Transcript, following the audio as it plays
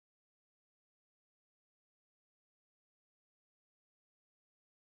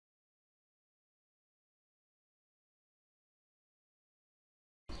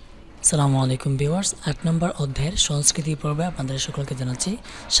আসসালামু আলাইকুম ভিউয়ার্স ৮ নম্বর অধ্যায়ের সংস্কৃতি পর্বে আপনাদের সকলকে জানাচ্ছি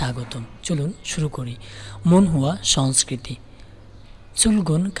স্বাগতম। চলুন শুরু করি। মন হওয়া সংস্কৃতি।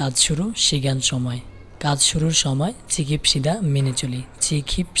 চুলগুন কাজ শুরু সিগান সময়, কাজ শুরুর সময় চিকিপ সিদা মেনে চলি,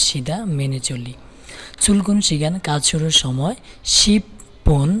 চিকিপ সিদা মেনে চলি। চুলগুন সিগান কাজ শুরুর সময় শিব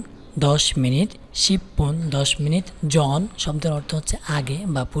পন 10 মিনিট, শিব পন 10 মিনিট। জন শব্দের অর্থ হচ্ছে আগে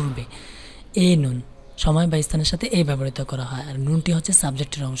বা পূর্বে। এ নুন সময় বা স্থানের সাথে এই ব্যবহৃত করা হয়। আর নুনটি হচ্ছে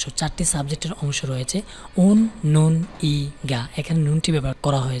সাবজেক্টের অংশ। 4টি সাবজেক্টের অংশ রয়েছে, উন, নুন, ই, গা। এখানে নুনটি ব্যবহার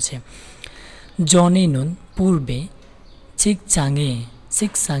করা হয়েছে। জনে নুন পূর্বে, চিকচাঙে,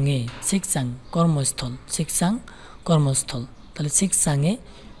 চিকচাঙে, চিকচাং কর্মস্থল, চিকচাং কর্মস্থল। তাহলে চিকচাঙে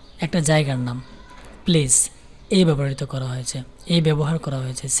একটা জায়গার নাম, প্লেস, এই ব্যবহৃত করা হয়েছে, এই ব্যবহার করা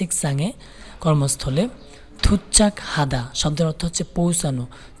হয়েছে চিকচাঙে কর্মস্থলে। থুচ্চাক হাদা শব্দের অর্থ হচ্ছে পৌঁছানো।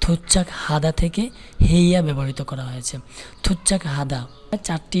 থুচ্চাক হাদা থেকে হেইয়া ব্যবহৃত করা হয়েছে। থুচ্চাক হাদা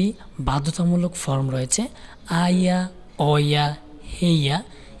 4টি বাধ্যতামূলক ফর্ম রয়েছে, আইয়া, অয়া, হেইয়া,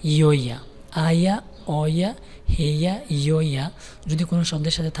 ইয়ইয়া। আইয়া, অয়া, হেইয়া, ইয়ইয়া যদি কোনো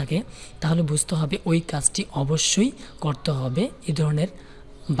শব্দের সাথে থাকে তাহলে বুঝতে হবে ওই কাজটি অবশ্যই করতে হবে, এই ধরনের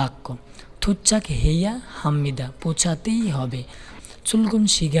বাক্য। থুচ্চাক হেইয়া হাম্মিদা পৌঁছাতেই হবে। চুলগুন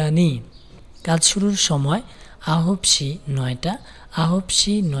সিগানি কাজ শুরুর সময় আহবসি 9টা,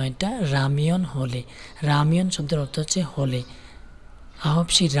 আহবসি 9টা রামিয়ন হলে। রামিয়ন শব্দের অর্থ হচ্ছে হলে।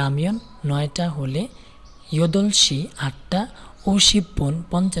 আহবসি রামিয়ন 9টা হলে। ইয়দলসি 8টা, ওশিপন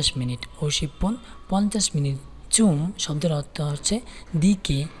 50 মিনিট, ওশিপন 50 মিনিট। চুম শব্দের অর্থ হচ্ছে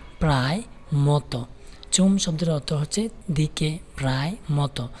দিকে, প্রায়, মতো। চুম শব্দের অর্থ হচ্ছে দিকে, প্রায়,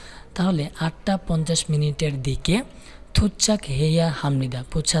 মতো। তাহলে 8টা 50 মিনিটের দিকে থুচ্চাক হেইয়া হামলিদা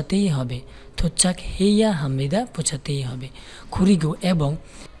পৌঁছাতেই হবে, থুচ্চাক হেইয়া হামলিদা পৌঁছাতেই হবে। খুরিগু এবং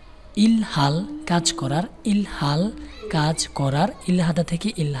ইলহাল কাজ করার, ইলহাল কাজ করার, ইলহাদা থেকে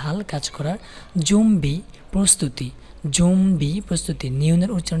ইলহাল কাজ করার। জুম্বি প্রস্তুতি, জুম্বি প্রস্তুতি,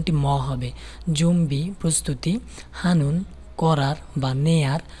 নিউনের উচ্চারণটি ম হবে। জুম্বি প্রস্তুতি। হানুন করার বা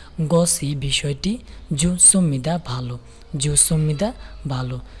নেয়ার। গসি বিষয়টি। জুসম্মিদা ভালো, জুসম্মিদা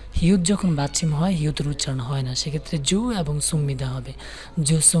ভালো। হিউত যখন বাচ্চিম হয় হিউতের উচ্চারণ হয় না, সেক্ষেত্রে জু এবং সুম্মিদা হবে।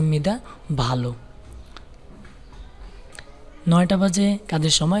 জুসম্মিদা ভালো। 9টা বাজে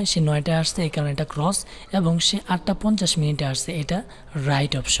কাজের সময়, সে 9টায় আসছে, এই কারণে এটা ক্রস, এবং সে 8টা 50 মিনিটে আসছে, এটা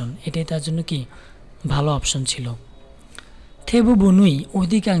রাইট অপশন, এটাই তার জন্য কি ভালো অপশন ছিল। থেবু বনুই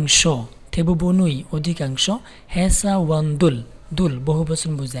অধিকাংশ, থেবু বনুই অধিকাংশ। হেসা ওয়ান দুল, দুল বহু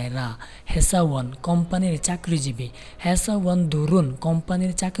বচন বোঝায় রা। হেসা ওয়ান কোম্পানির চাকরিজীবী, হেসা ওয়ান দুরুন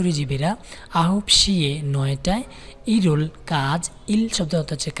কোম্পানির চাকরিজীবীরা। আহব শিয়ে 9টায়। ইরুল কাজ, ইল শব্দ অর্থ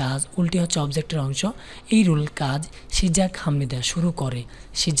হচ্ছে কাজ, উল্টি হচ্ছে অবজেক্টের অংশ। ইরুল কাজ সিজাক হামিদা শুরু করে,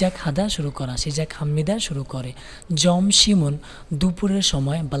 সিজাক হাদা শুরু করা, সিজাক হামিদা শুরু করে। জম শিমুন দুপুরের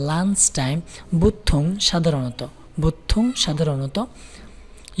সময় বা লাঞ্চ টাইম। বুথুং সাধারণত, বুথুং সাধারণত।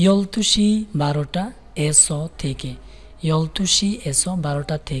 ইয়লতুসি 12টা এসো থেকে, ইয়লতুসি এসো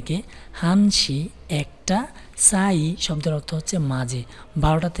 12টা থেকে। হানসি 1টা। সাই শব্দের অর্থ হচ্ছে মাঝে,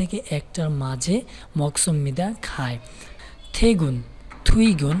 12টা থেকে 1টার মাঝে মকসুমিদা খায়। থেগুন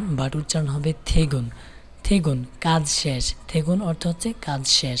থুইগুন বাট উচ্চারণ হবে থেগুন, থেগুন কাজ শেষ, থেগুন অর্থ হচ্ছে কাজ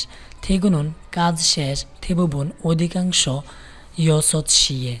শেষ। থেগুনুন কাজ শেষ। থেবুবন অধিকাংশ। ইয়সৎ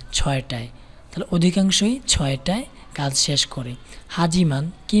শিয়ে 6টায়, তাহলে অধিকাংশই 6টায় কাজ শেষ করে। হাজিমান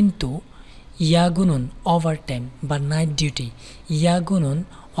কিন্তু। ইয়াগুনুন ওভারটাইম বা নাইট ডিউটি, ইয়াগুনুন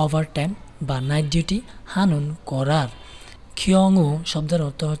ওভারটাইম বা নাইট ডিউটি। হানুন করার। খিয়ংউ শব্দের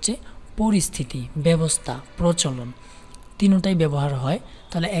অর্থ হচ্ছে পরিস্থিতি, ব্যবস্থা, প্রচলন, তিনটাই ব্যবহার হয়,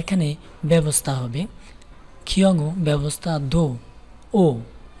 তাহলে এখানে ব্যবস্থা হবে। খিয়ংউ ব্যবস্থা। দো ও,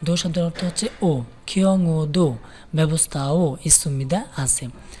 দো শব্দের অর্থ হচ্ছে ও। খিয়ংউ দো ব্যবস্থা ও ইসুমিদা আছে।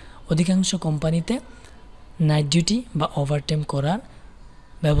 অধিকাংশ কোম্পানিতে নাইট ডিউটি বা ওভারটাইম করার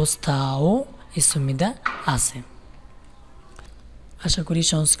ব্যবস্থাও সুবিধা আছে। আশা করি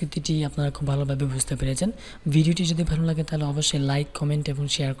সংস্কৃতিটি আপনারা খুব ভালোভাবে বুঝতে পেরেছেন। ভিডিওটি যদি ভালো লাগে তাহলে অবশ্যই লাইক, কমেন্ট এবং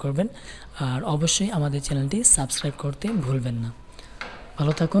শেয়ার করবেন, আর অবশ্যই আমাদের চ্যানেলটি সাবস্ক্রাইব করতে ভুলবেন না।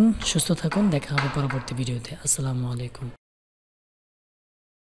 ভালো থাকুন, সুস্থ থাকুন, দেখা হবে পরবর্তী ভিডিওতে। আসসালামু আলাইকুম।